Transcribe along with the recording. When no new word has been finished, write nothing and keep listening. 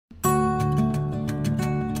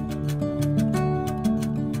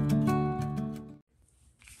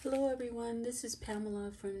everyone, this is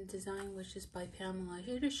Pamela from Design Wishes by Pamela,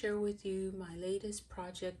 here to share with you my latest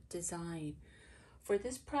project design. For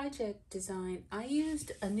this project design, I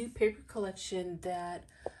used a new paper collection that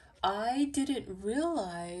I didn't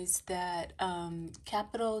realize that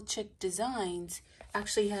Capitol Chic Designs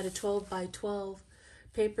actually had a 12 by 12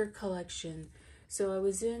 paper collection. So I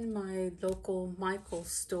was in my local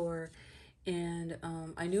Michael's store, and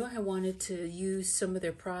I knew I wanted to use some of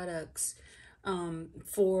their products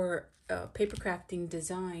for paper crafting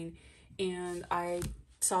design, and I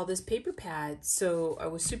saw this paper pad, so I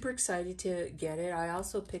was super excited to get it. I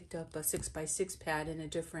also picked up a 6x6 pad in a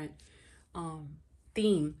different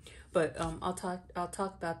theme, but I'll talk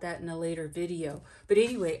about that in a later video. But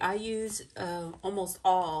anyway, I use almost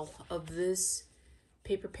all of this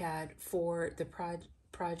paper pad for the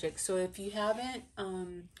project. So if you haven't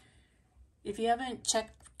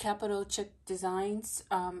checked Capitol Chic Designs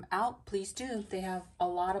out, please do. They have a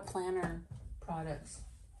lot of planner products.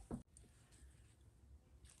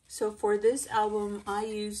 So for this album, I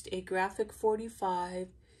used a graphic 45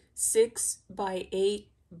 6 by 8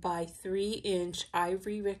 by 3 inch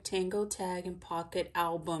ivory rectangle tag and pocket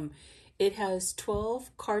album. It has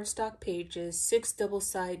 12 cardstock pages, 6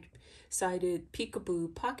 double-sided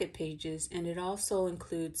peekaboo pocket pages, and it also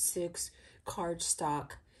includes 6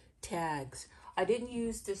 cardstock tags. I didn't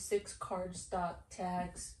use the 6 cardstock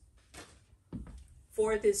tags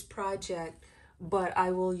for this project, but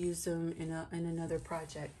I will use them in another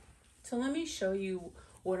project. So let me show you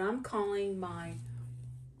what I'm calling my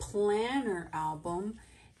planner album.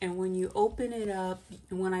 And when you open it up,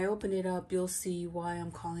 when I open it up, you'll see why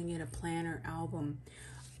I'm calling it a planner album.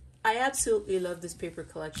 I absolutely love this paper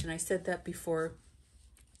collection. I said that before,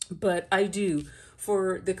 but I do.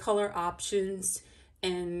 For the color options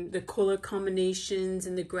and the color combinations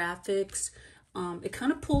and the graphics, it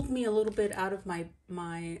kind of pulled me a little bit out of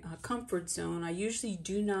my comfort zone. I usually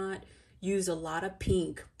do not use a lot of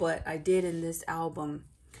pink, but I did in this album.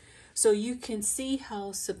 So you can see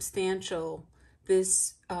how substantial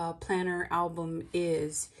this planner album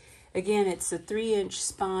is. Again, it's a 3-inch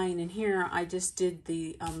spine, and here I just did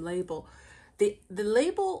the label. The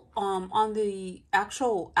label on the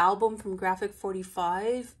actual album from Graphic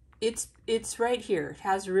 45, it's right here. It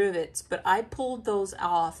has rivets, but I pulled those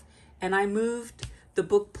off and I moved the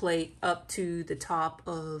book plate up to the top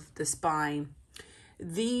of the spine.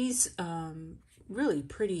 These really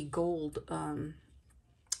pretty gold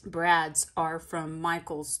brads are from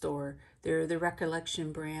Michael's store. They're the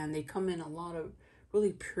Recollection brand. They come in a lot of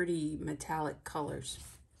really pretty metallic colors.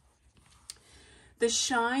 The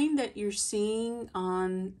shine that you're seeing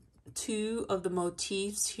on 2 of the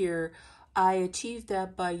motifs here, I achieved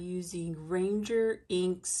that by using Ranger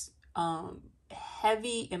Ink's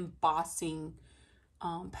heavy embossing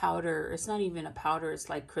powder. It's not even a powder, it's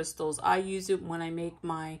like crystals. I use it when I make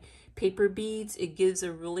my paper beads. It gives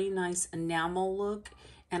a really nice enamel look,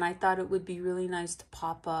 and I thought it would be really nice to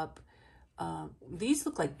pop up. These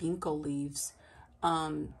look like ginkgo leaves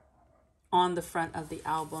on the front of the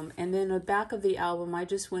album. And then the back of the album, I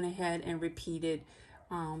just went ahead and repeated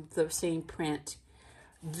the same print.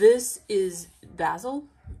 This is Bazzill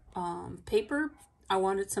paper. I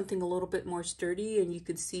wanted something a little bit more sturdy, and you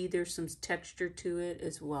can see there's some texture to it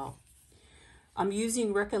as well. I'm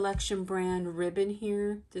using Recollection brand ribbon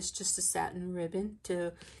here. This is just a satin ribbon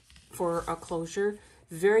for a closure.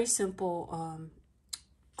 Very simple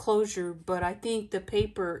closure, but I think the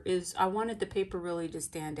paper is, I wanted the paper really to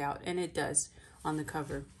stand out, and it does on the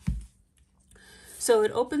cover. So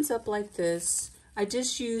it opens up like this. I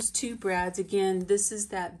just used 2 brads. Again, this is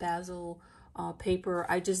that Bazzill paper.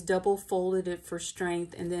 I just double folded it for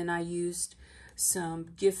strength, and then I used some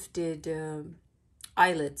gifted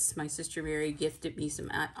eyelets. My sister Mary gifted me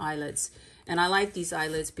some eyelets, and I like these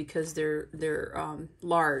eyelets because they're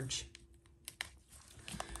large.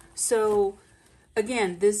 So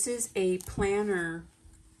again, this is a planner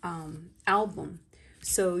album.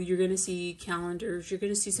 So you're going to see calendars. You're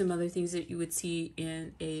going to see some other things that you would see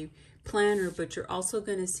in a planner, but you're also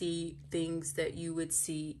going to see things that you would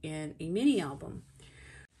see in a mini album.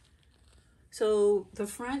 So the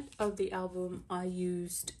front of the album, I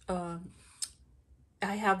used, I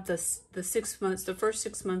have the 6 months, the first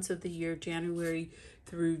 6 months of the year, January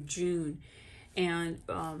through June. And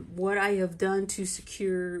what I have done to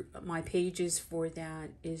secure my pages for that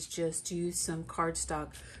is just use some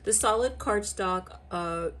cardstock. The solid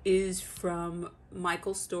cardstock is from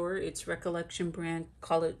Michael's store. It's Recollection brand,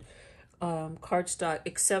 call it cardstock,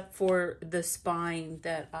 except for the spine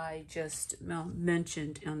that I just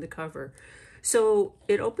mentioned on the cover. So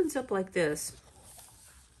it opens up like this.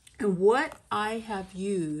 And what I have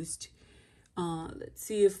used Let's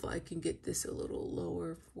see if I can get this a little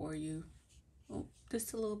lower for you. Oh,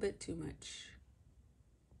 just a little bit too much.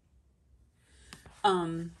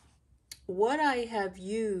 What I have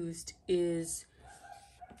used is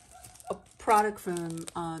a product from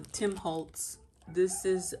Tim Holtz. This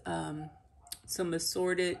is some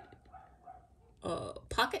assorted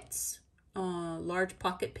pockets, large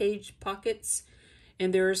pocket page pockets,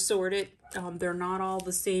 and they're assorted. They're not all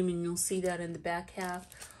the same, and you'll see that in the back half,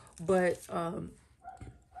 but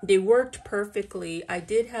they worked perfectly. I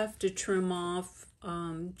did have to trim off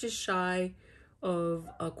just shy of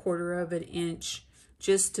 1/4 of an inch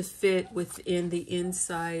just to fit within the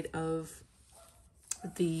inside of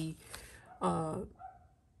the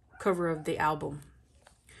cover of the album.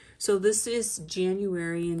 So this is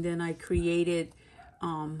January, and then I created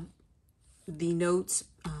the notes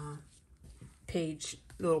page,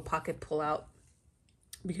 little pocket pull out,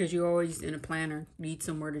 because you're always in a planner, need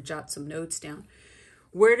somewhere to jot some notes down.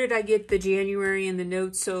 Where did I get the January and the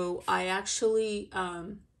notes? So I actually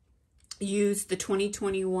used the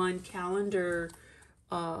 2021 calendar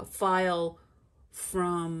file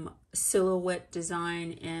from Silhouette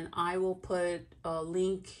Design, and I will put a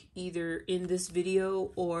link either in this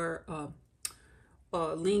video or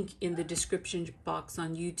a link in the description box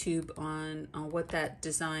on YouTube on what that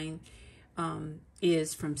design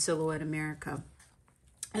is from Silhouette America.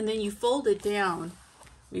 And then you fold it down.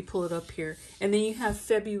 Let me pull it up here. And then you have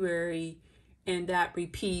February, and that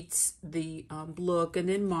repeats the look. And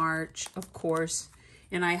then March, of course.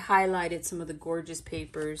 And I highlighted some of the gorgeous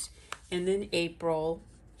papers. And then April.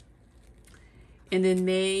 And then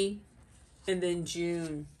May. And then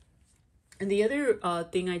June. And the other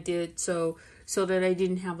thing I did, so that I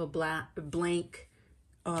didn't have a blank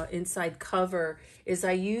inside cover, is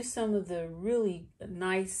I used some of the really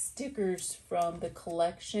nice stickers from the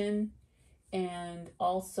collection. And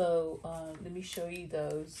also, let me show you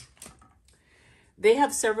those. They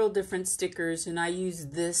have several different stickers, and I use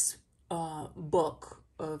this book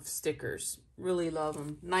of stickers. Really love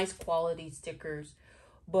them. Nice quality stickers.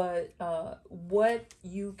 But what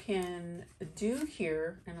you can do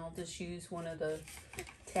here, and I'll just use one of the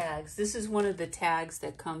tags. This is one of the tags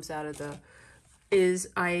that comes out of the, is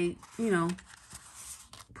I,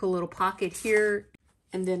 put a little pocket here,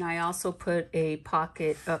 and then I also put a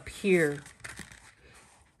pocket up here.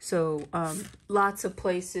 So lots of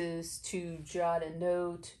places to jot a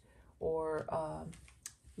note or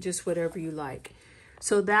just whatever you like.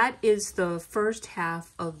 So that is the first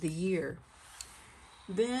half of the year.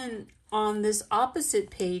 Then on this opposite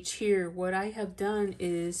page here, what I have done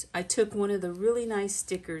is I took one of the really nice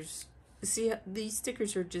stickers. See, these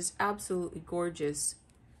stickers are just absolutely gorgeous.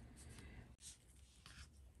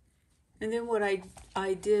 And then what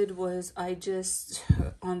I did was I just,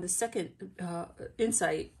 on the second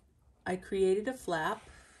inside, I created a flap.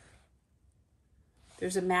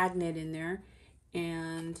 There's a magnet in there,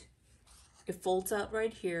 and it folds out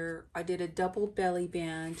right here. I did a double belly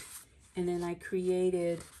band, and then I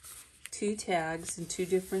created 2 tags in 2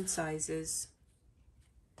 different sizes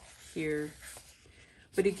here.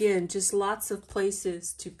 But again, just lots of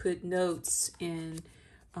places to put notes and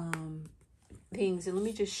things. And let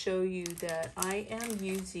me just show you that I am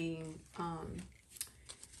using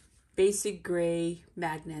basic gray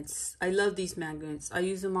magnets. I love these magnets. I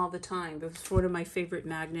use them all the time. It's one of my favorite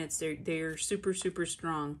magnets. They're super, super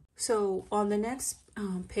strong. So on the next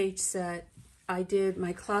page set, I did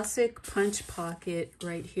my classic punch pocket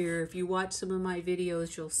right here. If you watch some of my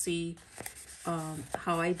videos, you'll see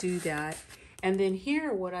how I do that. And then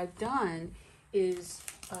here, what I've done is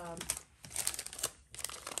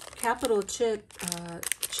Capitol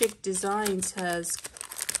Chic Designs has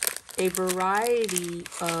a variety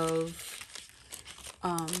of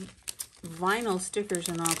vinyl stickers,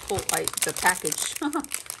 and I'll pull the package.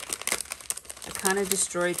 I kind of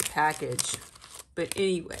destroyed the package. But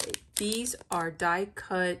anyway, these are die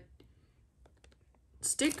cut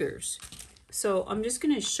stickers. So I'm just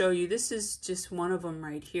going to show you. This is just one of them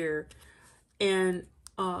right here. And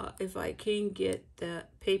if I can get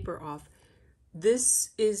that paper off,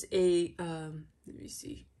 this is a, let me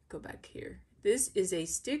see, go back here. This is a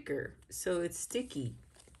sticker, so it's sticky.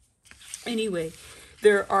 Anyway,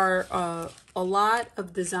 there are a lot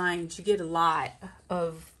of designs. You get a lot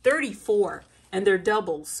of 34, and they're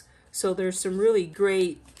doubles. So there's some really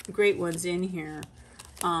great ones in here,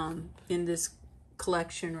 in this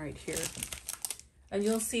collection right here. And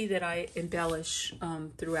you'll see that I embellish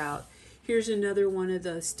throughout. Here's another one of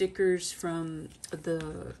the stickers from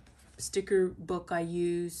the sticker book I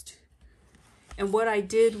used. And what I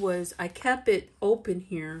did was I kept it open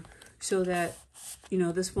here so that,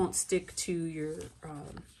 this won't stick to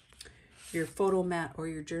your photo mat or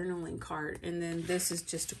your journaling card. And then this is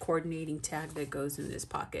just a coordinating tag that goes in this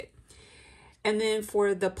pocket. And then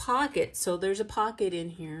for the pocket, so there's a pocket in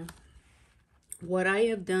here. What I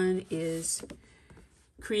have done is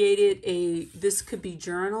created this could be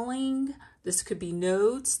journaling, this could be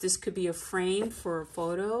notes, this could be a frame for a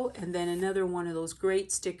photo, and then another one of those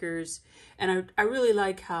great stickers. And I really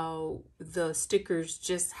like how the stickers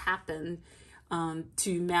just happen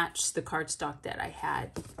to match the cardstock that I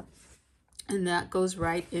had. And that goes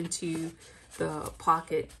right into the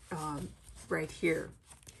pocket right here.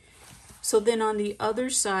 So then on the other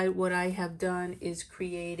side, what I have done is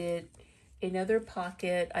created another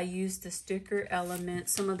pocket. I used the sticker element,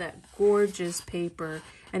 some of that gorgeous paper.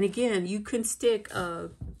 And again, you can stick a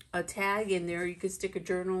tag in there. You could stick a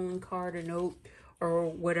journaling card, a note, or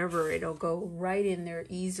whatever. It'll go right in there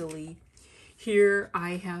easily. Here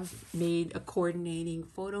I have made a coordinating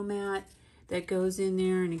photo mat that goes in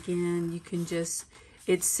there. And again, you can just,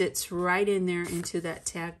 it sits right in there into that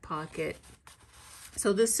tag pocket.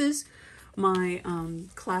 So this is my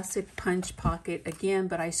classic punch pocket again,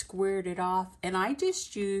 but I squared it off, and I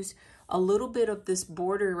just use a little bit of this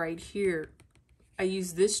border right here. I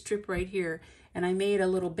use this strip right here, and I made a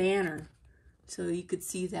little banner so you could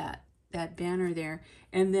see that banner there.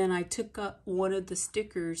 And then I took up one of the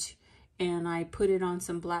stickers and I put it on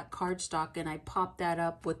some black cardstock, and I popped that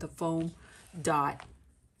up with a foam dot.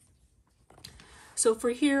 So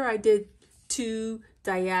for here I did 2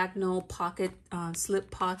 diagonal pocket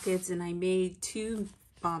slip pockets, and I made 2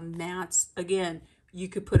 mats. Again, you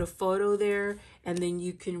could put a photo there, and then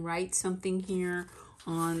you can write something here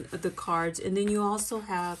on the cards, and then you also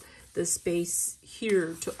have the space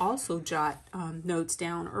here to also jot notes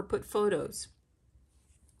down or put photos.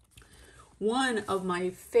 One of my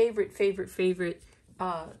favorite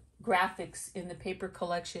graphics in the paper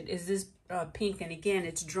collection is this pink, and again,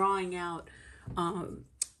 it's drawing out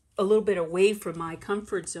a little bit away from my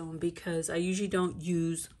comfort zone because I usually don't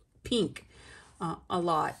use pink a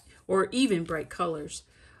lot, or even bright colors.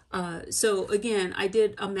 So again, I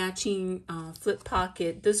did a matching flip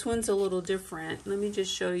pocket. This one's a little different. Let me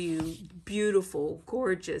just show you. Beautiful,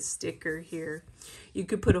 gorgeous sticker here. You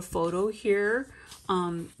could put a photo here.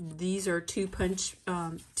 These are 2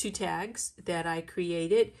 tags that I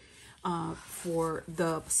created for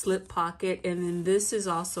the slip pocket, and then this is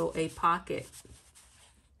also a pocket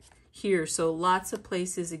here, so lots of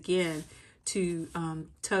places again to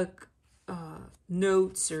tuck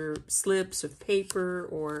notes or slips of paper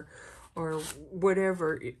or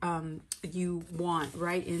whatever you want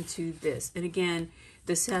right into this. And again,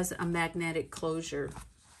 this has a magnetic closure.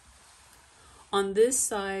 On this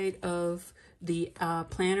side of the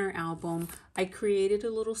planner album, I created a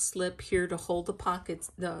little slip here to hold the pockets,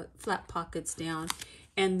 the flat pockets down.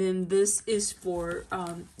 And then this is for,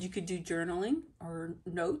 you could do journaling or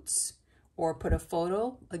notes or put a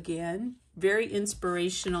photo. Again, very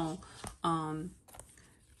inspirational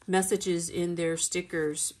messages in their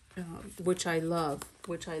stickers, which I love,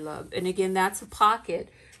 And again, that's a pocket,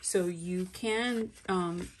 so you can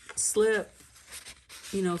slip,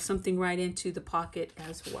 you know, something right into the pocket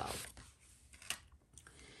as well.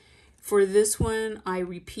 For this one, I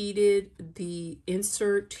repeated the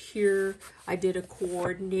insert here. I did a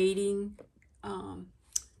coordinating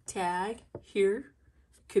tag here.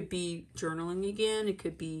 Could be journaling again. It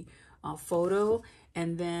could be a photo.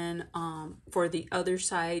 And then for the other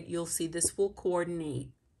side, you'll see this will coordinate.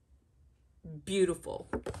 Beautiful,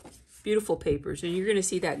 beautiful papers. And you're going to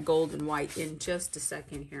see that gold and white in just a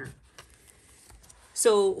second here.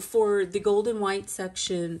 So for the gold and white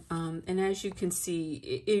section, and as you can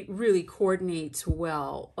see, it really coordinates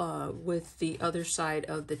well with the other side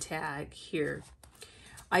of the tag here.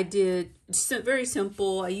 I did very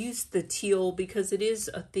simple. I used the teal because it is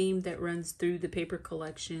a theme that runs through the paper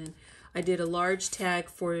collection. I did a large tag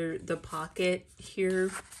for the pocket here.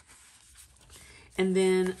 And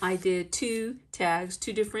then I did 2 tags,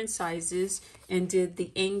 2 different sizes, and did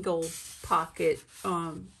the angle pocket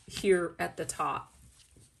here at the top.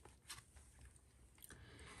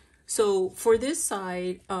 So for this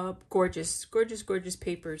side, gorgeous, gorgeous, gorgeous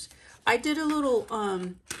papers. I did a little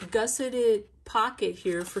gusseted pocket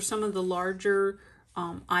here for some of the larger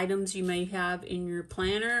items you may have in your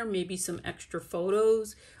planner, maybe some extra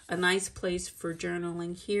photos, a nice place for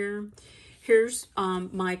journaling here. Here's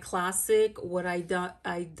my classic. What I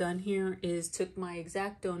done here is took my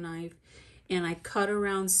X-Acto knife and I cut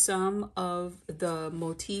around some of the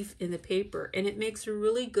motif in the paper, and it makes a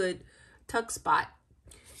really good tuck spot.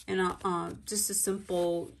 And just a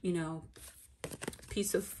simple, you know,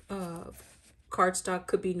 piece of cardstock,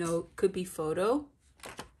 could be note, could be photo.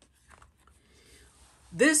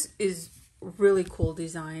 This is really cool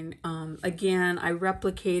design. Again, I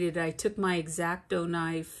replicated, I took my X-Acto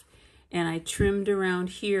knife and I trimmed around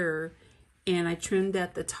here, and I trimmed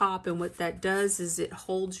at the top, and what that does is it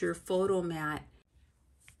holds your photo mat.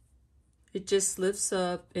 It just lifts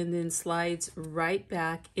up and then slides right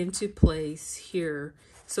back into place here.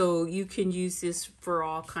 So you can use this for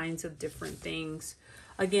all kinds of different things.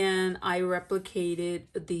 Again, I replicated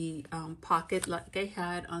the pocket like I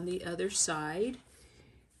had on the other side.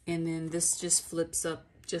 And then this just flips up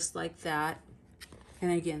just like that.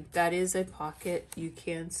 And again, that is a pocket. You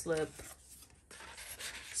can slip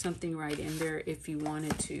something right in there if you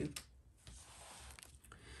wanted to.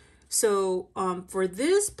 So for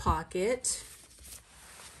this pocket,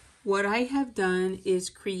 what I have done is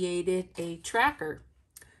created a tracker.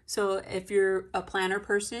 So if you're a planner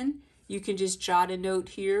person, you can just jot a note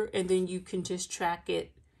here, and then you can just track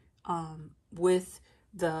it with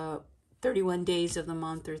the 31 days of the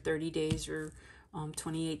month, or 30 days, or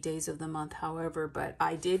 28 days of the month, however. But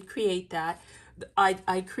I did create that.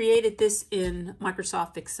 I created this in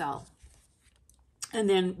Microsoft Excel. And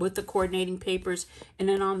then with the coordinating papers, and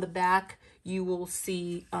then on the back, you will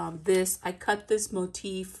see this. I cut this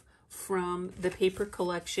motif from the paper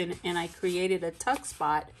collection, and I created a tuck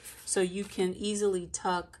spot so you can easily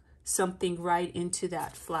tuck something right into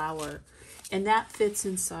that flower. And that fits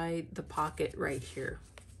inside the pocket right here.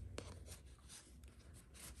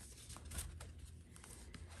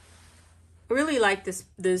 I really like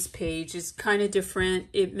this page. It's kind of different.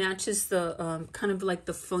 It matches the kind of like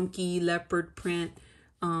the funky leopard print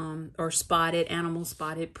or spotted, animal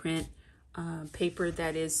spotted print paper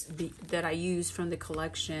that I use from the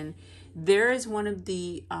collection. There is one of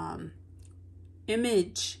the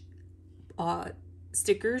image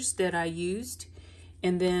stickers that I used,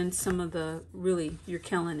 and then some of the really, you're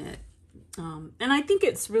killing it. And I think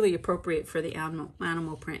it's really appropriate for the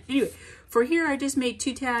animal print. Anyway, for here I just made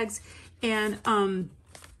 2 tags. And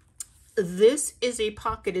this is a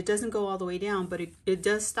pocket. It doesn't go all the way down, but it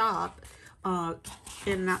does stop.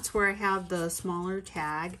 And that's where I have the smaller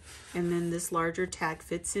tag. And then this larger tag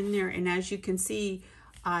fits in there. And as you can see,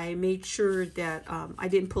 I made sure that I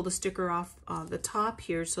didn't pull the sticker off the top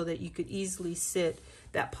here, so that you could easily sit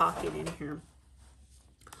that pocket in here.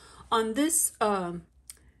 On this,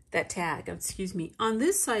 that tag, excuse me, on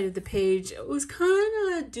this side of the page, it was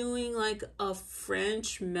kind of doing like a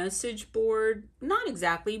French message board. Not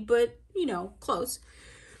exactly, but you know, close.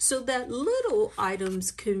 So that little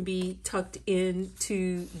items can be tucked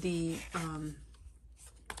into the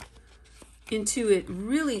into it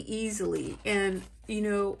really easily. And you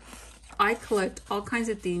know, I collect all kinds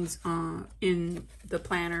of things in the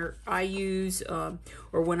planner I use, or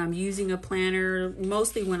when I'm using a planner.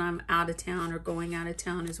 Mostly when I'm out of town or going out of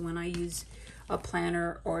town is when I use a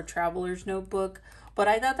planner or a traveler's notebook. But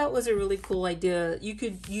I thought that was a really cool idea. You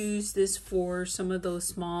could use this for some of those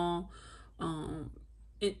small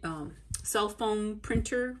cell phone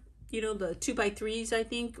printer, you know, the 2x3s, I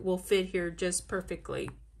think will fit here just perfectly.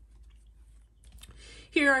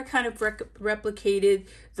 Here I kind of replicated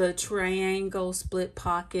the triangle split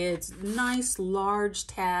pockets, nice large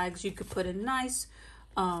tags. You could put a nice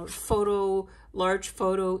large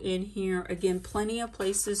photo in here. Again, plenty of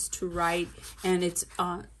places to write, and it's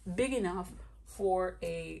big enough for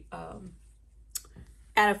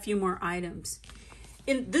add a few more items.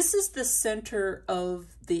 And this is the center of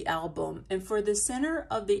the album. And for the center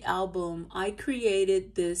of the album, I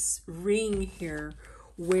created this ring here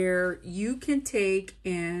where you can take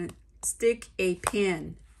and stick a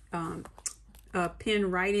pin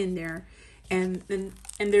right in there, and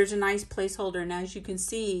there's a nice placeholder. And as you can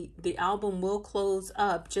see, the album will close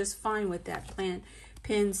up just fine with that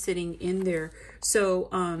pin sitting in there.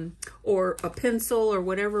 So or a pencil or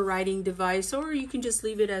whatever writing device, or you can just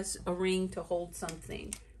leave it as a ring to hold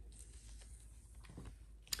something.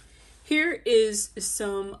 Here is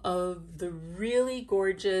some of the really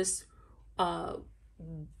gorgeous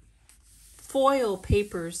foil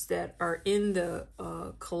papers that are in the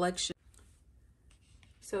collection.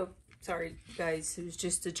 So sorry guys, it was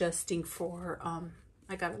just adjusting for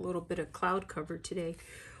I got a little bit of cloud cover today,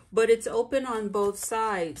 but it's open on both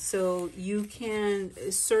sides, so you can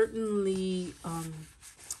certainly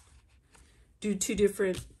do 2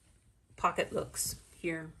 different pocket looks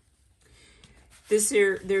here. This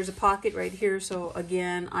here, there's a pocket right here, so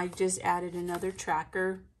again I just added another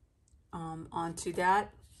tracker onto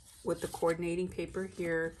that with the coordinating paper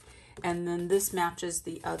here, and then this matches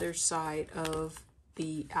the other side of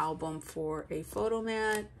the album for a photo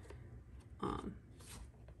mat,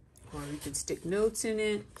 or you can stick notes in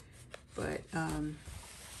it, but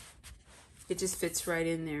it just fits right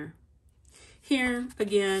in there. Here,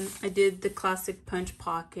 again, I did the classic punch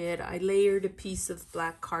pocket. I layered a piece of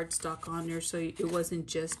black cardstock on there so it wasn't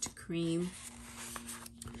just cream.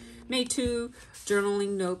 Made 2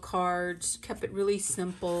 journaling note cards, kept it really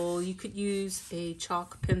simple. You could use a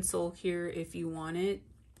chalk pencil here if you wanted.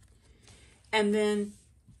 And then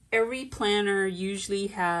every planner usually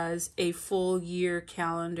has a full year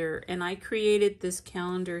calendar, and I created this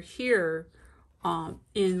calendar here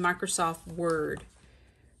in Microsoft Word.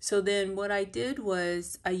 So then what I did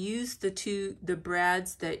was I used the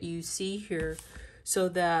brads that you see here so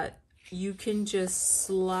that you can just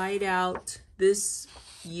slide out this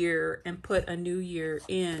year and put a new year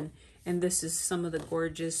in. And this is some of the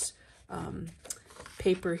gorgeous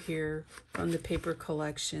paper here from the paper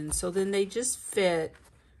collection. So then they just fit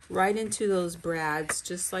right into those brads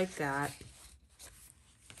just like that.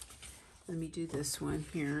 Let me do this one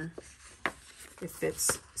here. It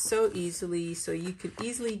fits so easily, so you can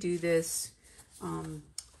easily do this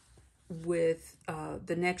with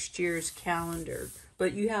the next year's calendar,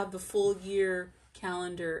 but you have the full year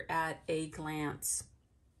calendar at a glance.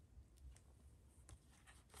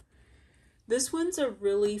 This one's a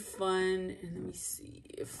really fun, and let me see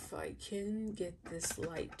if I can get this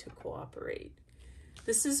light to cooperate.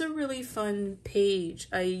 This is a really fun page.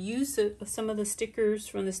 I used some of the stickers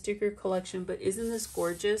from the sticker collection, but isn't this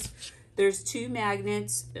gorgeous? There's 2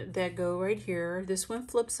 magnets that go right here. This one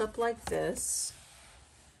flips up like this.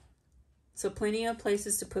 So plenty of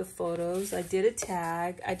places to put photos. I did a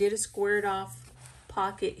tag. I did a squared off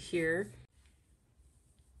pocket here.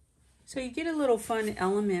 So you get a little fun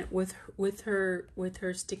element with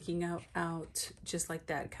her sticking out just like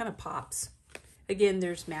that. It kind of pops. Again,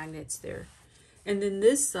 there's magnets there. And then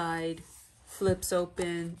this side flips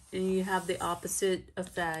open and you have the opposite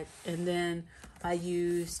effect. And then I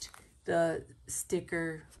used the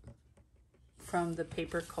sticker from the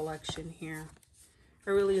paper collection here. I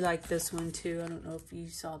really like this one too. I don't know if you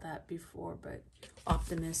saw that before, but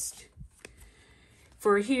Optimist.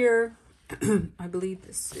 For here, I believe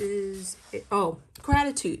this is,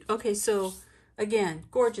 gratitude. Okay, so again,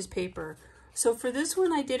 gorgeous paper. So for this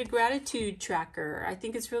one, I did a gratitude tracker. I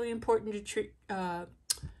think it's really important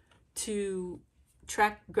to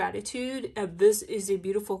track gratitude. This is a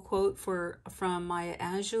beautiful quote from Maya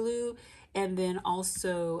Angelou, and then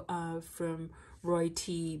also from Roy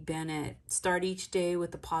T. Bennett. Start each day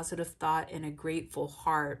with a positive thought and a grateful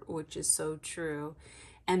heart, which is so true.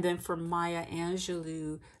 And then from Maya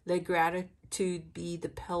Angelou, let gratitude be the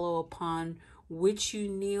pillow upon which you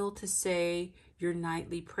kneel to say your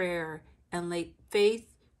nightly prayer, and let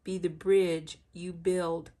faith be the bridge you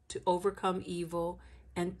build to overcome evil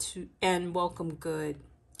and welcome good.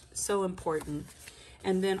 So important.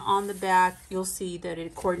 And then on the back, you'll see that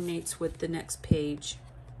it coordinates with the next page.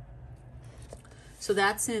 So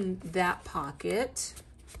that's in that pocket.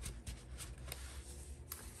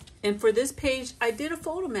 And for this page, I did a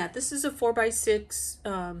photo mat. This is a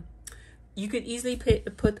 4x6. You could easily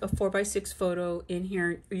put a 4x6 photo in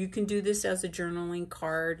here. You can do this as a journaling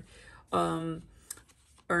card or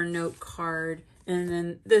note card. And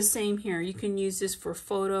then the same here. You can use this for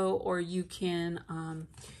photo, or you can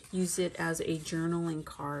use it as a journaling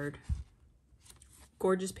card.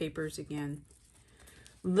 Gorgeous papers again.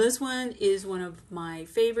 This one is one of my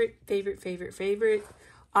favorite.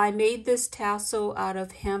 I made this tassel out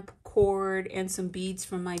of hemp cord and some beads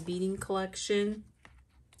from my beading collection.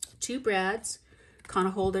 2 brads, kind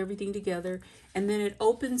of hold everything together. And then it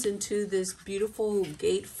opens into this beautiful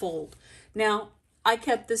gatefold. Now, I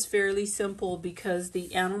kept this fairly simple because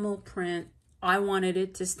the animal print, I wanted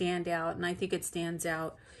it to stand out, and I think it stands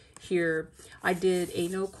out here. I did a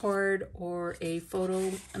note card or a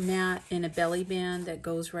photo mat in a belly band that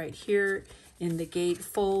goes right here in the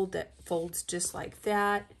gatefold that folds just like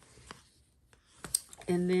that.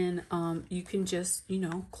 And then you can just,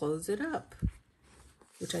 close it up,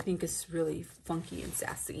 which I think is really funky and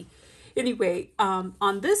sassy. Anyway,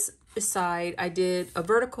 on this side, I did a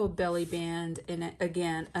vertical belly band, and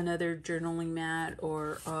again, another journaling mat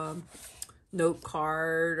or note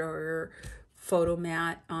card or photo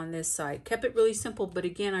mat on this side. Kept it really simple, but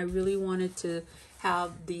again, I really wanted to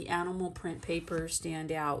have the animal print paper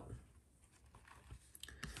stand out.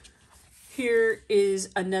 Here is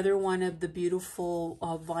another one of the beautiful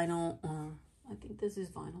vinyl, I think this is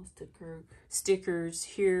vinyl stickers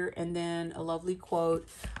here, and then a lovely quote.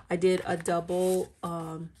 I did a double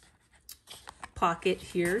pocket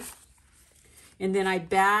here, and then I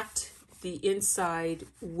backed the inside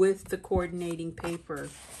with the coordinating paper.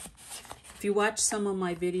 If you watch some of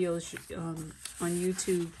my videos on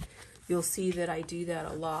YouTube, you'll see that I do that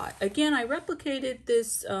a lot. Again, I replicated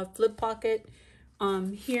this flip pocket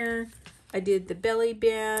here. I did the belly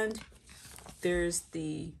band. There's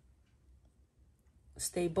the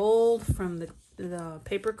Stay Bold from the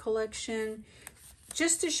paper collection.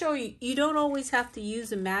 Just to show you, you don't always have to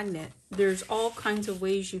use a magnet. There's all kinds of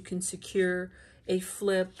ways you can secure a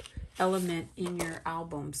flip element in your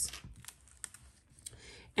albums.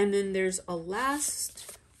 And then there's a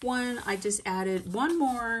last one. I just added one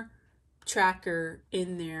more tracker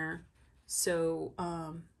in there. So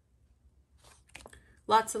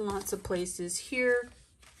lots and lots of places here.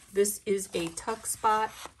 This is a tuck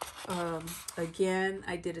spot. Again,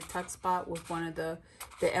 I did a tuck spot with one of the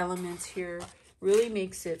elements here. Really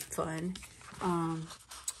makes it fun.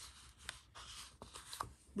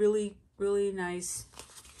 Really nice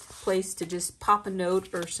place to just pop a note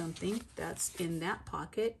or something. That's in that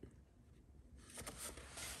pocket.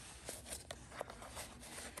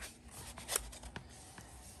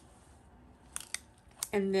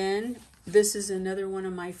 And then this is another one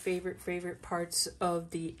of my favorite parts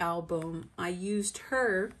of the album. I used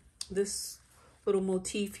this little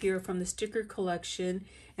motif here from the sticker collection,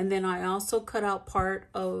 and then I also cut out part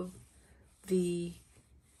of the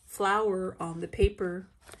flower on the paper,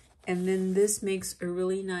 and then this makes a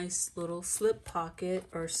really nice little slip pocket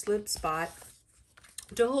or slip spot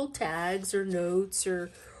to hold tags or notes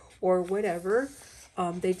or whatever.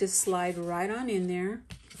 They just slide right on in there.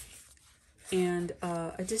 And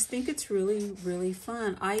I just think it's really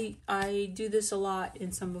fun. I do this a lot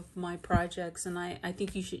in some of my projects, and I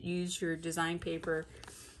think you should use your design paper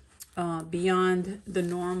beyond the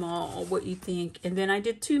normal, what you think. And then I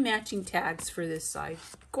did 2 matching tags for this side.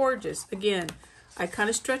 Gorgeous. Again, I kind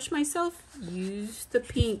of stretched myself. Use the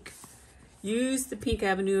pink. Use the pink. I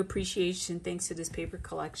have a new appreciation thanks to this paper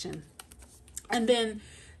collection. And then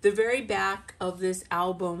the very back of this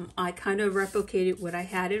album, I kind of replicated what I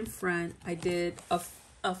had in front. I did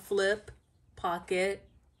a flip pocket.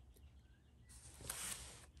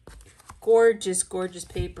 Gorgeous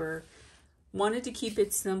paper. Wanted to keep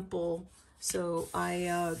it simple, so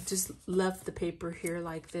I just left the paper here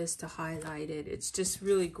like this to highlight it. It's just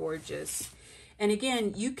really gorgeous. And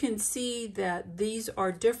again, you can see that these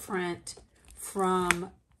are different from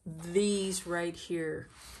these right here.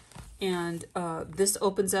 And this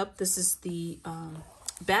opens up. This is the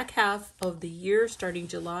back half of the year, starting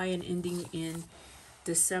July and ending in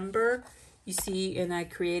December. You see, and I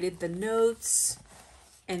created the notes.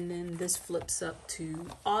 And then this flips up to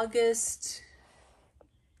August.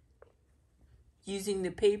 Using the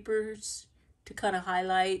papers to kind of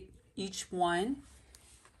highlight each one.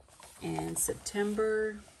 And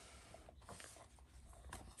September.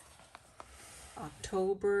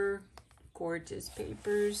 October. Gorgeous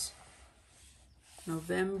papers.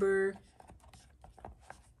 November.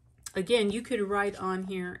 Again, you could write on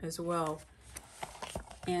here as well.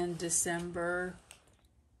 And December.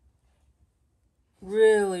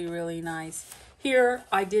 Really nice. Here,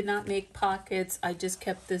 I did not make pockets. I just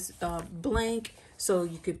kept this blank, so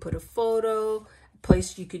you could put a photo,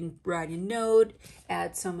 place you can write a note,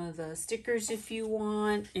 add some of the stickers if you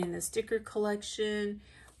want in the sticker collection.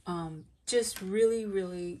 Just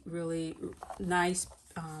really nice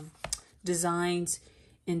designs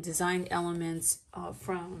and design elements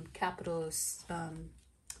from Capitol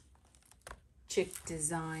Chic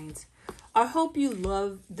Designs. I hope you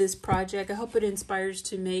love this project. I hope it inspires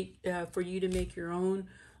to make for you to make your own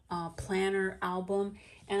planner album,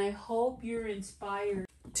 and I hope you're inspired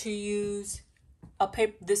to use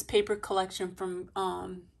this paper collection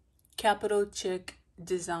from Capitol Chic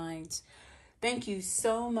Designs. Thank you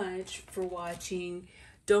so much for watching.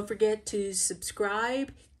 Don't forget to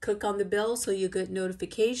subscribe. Click on the bell so you get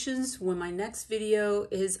notifications when my next video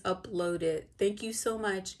is uploaded. Thank you so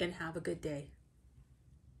much and have a good day.